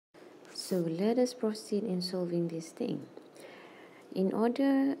So let us proceed in solving this thing. In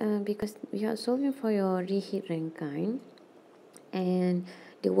order, because we are solving for your reheat Rankine, and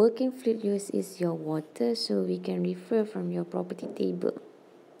the working fluid used is your water, so we can refer from your property table.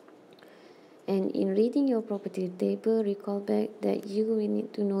 And in reading your property table, recall back that you will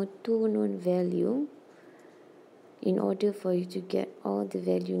need to know two known value in order for you to get all the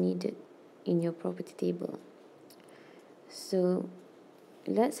value needed in your property table. So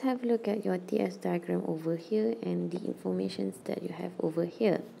let's have a look at your TS diagram over here and the informations that you have over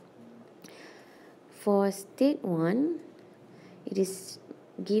here. For state 1, it is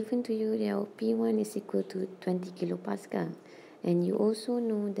given to you that P1 is equal to 20 kilopascal, and you also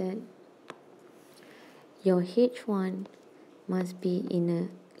know that your H1 must be in a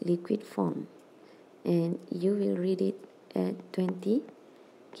liquid form, and you will read it at 20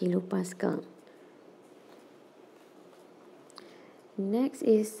 kilopascal. Next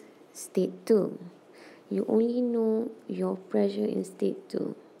is state 2. You only know your pressure in state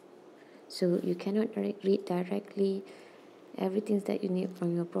 2, so you cannot read directly everything that you need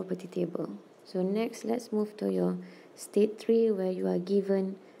from your property table. So next, let's move to your state 3, where you are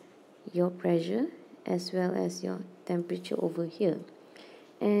given your pressure as well as your temperature over here.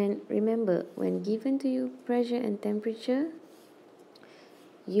 And remember, when given to you pressure and temperature,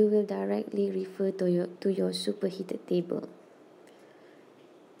 you will directly refer to your superheated table.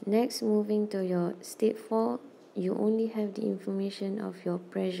 Next, moving to your state 4, you only have the information of your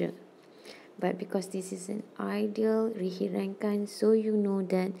pressure. But because this is an ideal reheat Rankine, so you know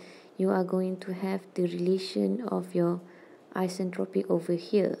that you are going to have the relation of your isentropic over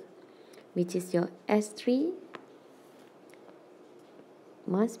here, which is your S3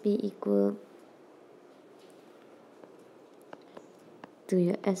 must be equal to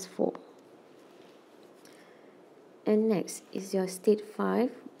your S4. And next is your state 5,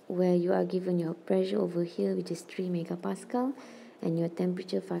 where you are given your pressure over here, which is 3 megapascal, and your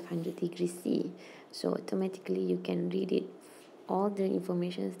temperature 500 degrees C. So automatically you can read it, all the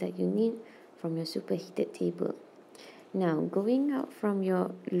information that you need from your superheated table. Now, going out from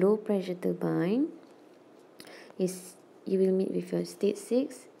your low pressure turbine, is you will meet with your state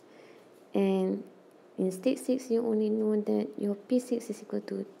 6, and in state 6 you only know that your P6 is equal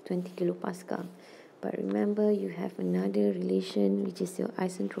to 20 kilopascal. But remember, you have another relation, which is your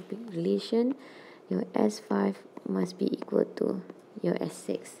isentropic relation. Your S5 must be equal to your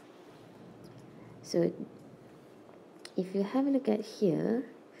S6. So if you have a look at here,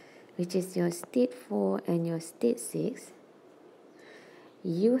 which is your state 4 and your state 6,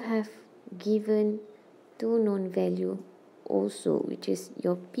 you have given two known value also, which is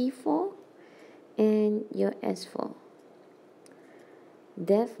your P4 and your S4.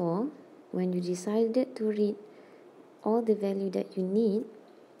 Therefore, when you decided to read all the value that you need,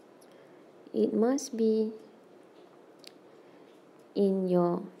 it must be in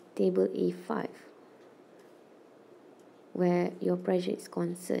your table A5, where your pressure is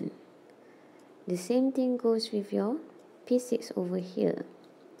concerned. The same thing goes with your P6 over here,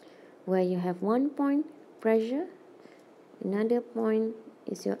 where you have 1 point pressure, another point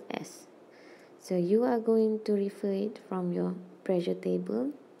is your S. So you are going to refer it from your pressure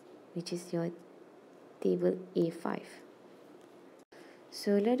table, which is your table A5.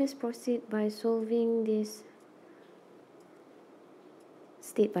 So let us proceed by solving this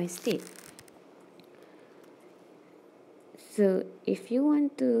state by state. So if you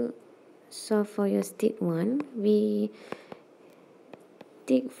want to solve for your state 1, we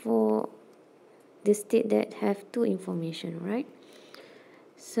take for the state that have two information, right?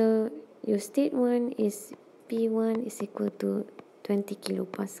 So your state 1 is P1 is equal to 20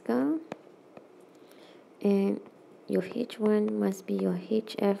 kilopascal, and your H1 must be your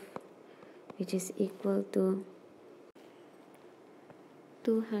HF, which is equal to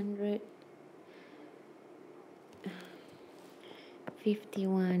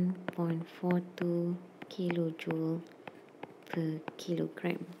 251.42 kilojoule per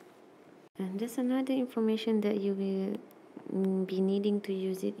kilogram. And there's another information that you will be needing to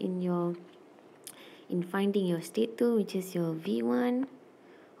use it in finding your state 2, which is your V1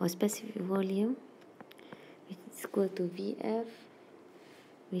 or specific volume, which is equal to VF,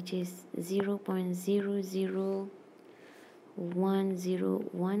 which is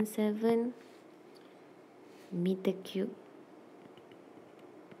 0.001017 meter cube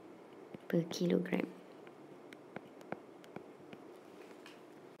per kilogram.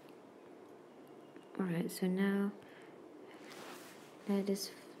 Alright, so now let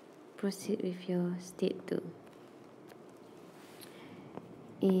us proceed with your state 2.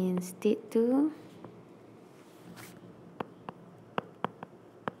 In state 2,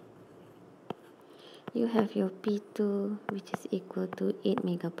 you have your P2, which is equal to 8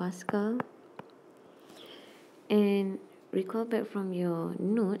 megapascal. And recall back from your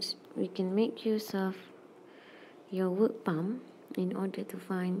notes, we can make use of your work pump in order to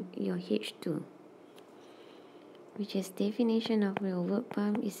find your H2, which is definition of your work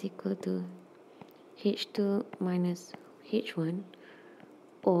pump is equal to H2 minus H1,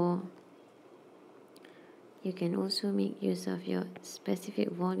 or you can also make use of your specific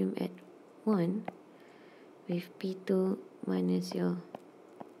volume at 1 with P2 minus your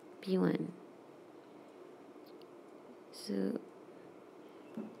P1. So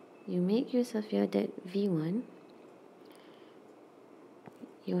you make use of your that V1,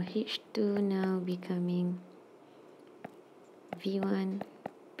 your H2 now becoming V1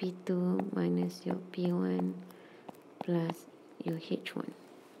 P2 minus your P1 plus your H1.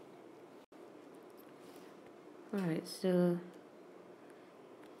 Alright, so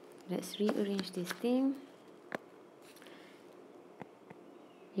let's rearrange this thing.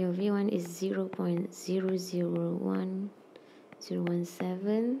 Your V1 is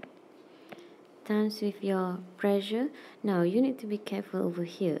 0.001017 times with your pressure. Now you need to be careful over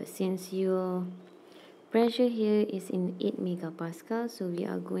here, since your pressure here is in 8 megapascal, so we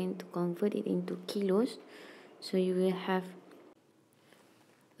are going to convert it into kilos. So you will have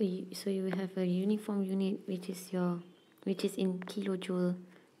a uniform unit which is in kilojoule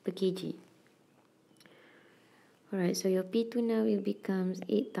per kg. Alright, so your P2 now will becomes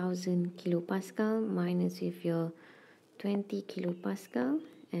 8000 kilopascal minus with your 20 kilopascal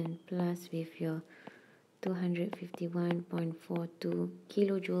and plus with your 251.42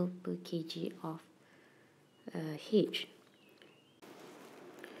 kilojoule per kg of H.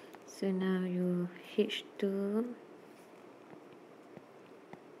 So now your H2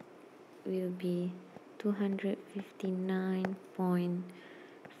 will be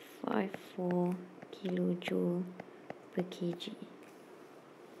 259.54 kilojoule per kg.